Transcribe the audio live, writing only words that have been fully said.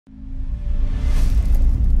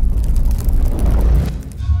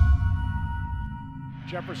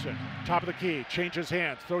Jefferson, top of the key, changes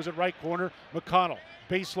hands, throws it right corner. McConnell,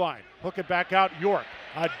 baseline, hook it back out. York,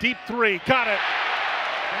 a deep three, got it.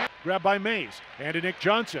 Grabbed by Mays, and to Nick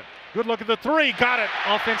Johnson. Good look at the three, got it.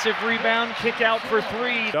 Offensive rebound, kick out for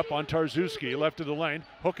three. Up on Tarczewski, left of the lane,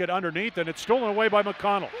 hook it underneath, and it's stolen away by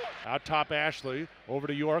McConnell. Out top Ashley, over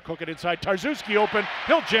to York, hook it inside. Tarczewski open,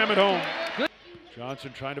 he'll jam it home. Good.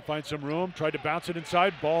 Johnson trying to find some room, tried to bounce it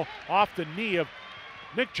inside, ball off the knee of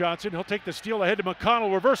Nick Johnson. He'll take the steal ahead to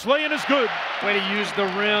McConnell, reverse lay-in is good. Way to use the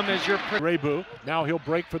rim as your... Rebu, now he'll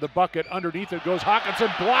break for the bucket, underneath it goes Hawkinson,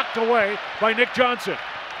 blocked away by Nick Johnson.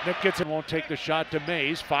 Nick gets it, won't take the shot to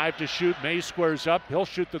Mays, 5 to shoot, Mays squares up, he'll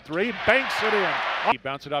shoot the three, banks it in. He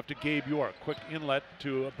bounce it off to Gabe York, quick inlet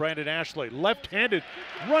to Brandon Ashley, left-handed,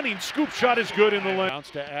 running scoop shot is good in the lane. Bounce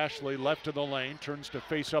to Ashley, left of the lane, turns to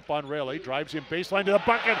face up on Rayleigh, drives him baseline to the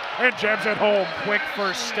bucket, and jams it home. Quick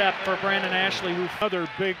first step for Brandon Ashley. Another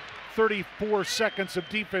big 34 seconds of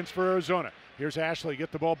defense for Arizona. Here's Ashley,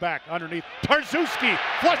 get the ball back underneath. Tarczewski,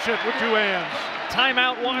 flush it with two hands.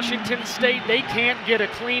 Timeout Washington State. They can't get a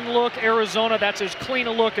clean look. Arizona, that's as clean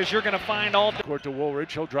a look as you're going to find all day. Court to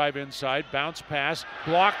Woolridge, he'll drive inside, bounce pass,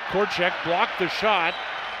 block, Korchek blocked the shot,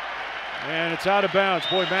 and it's out of bounds.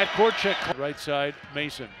 Boy, Matt Korchek. Right side,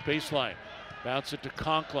 Mason, baseline. Bounce it to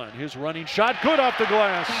Conklin, his running shot, good off the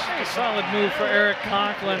glass. A solid move for Eric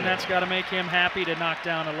Conklin. That's got to make him happy to knock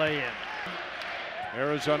down a lay-in.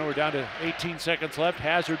 Arizona, we're down to 18 seconds left.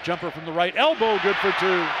 Hazard jumper from the right elbow, good for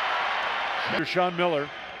two. Sean Miller.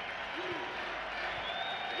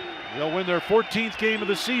 They'll win their 14th game of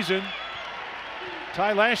the season.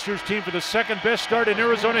 Tie last year's team for the second best start in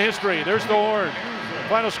Arizona history. There's the horn.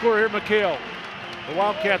 Final score here, McKale. The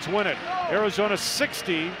Wildcats win it. Arizona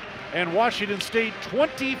 60 and Washington State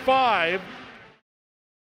 25.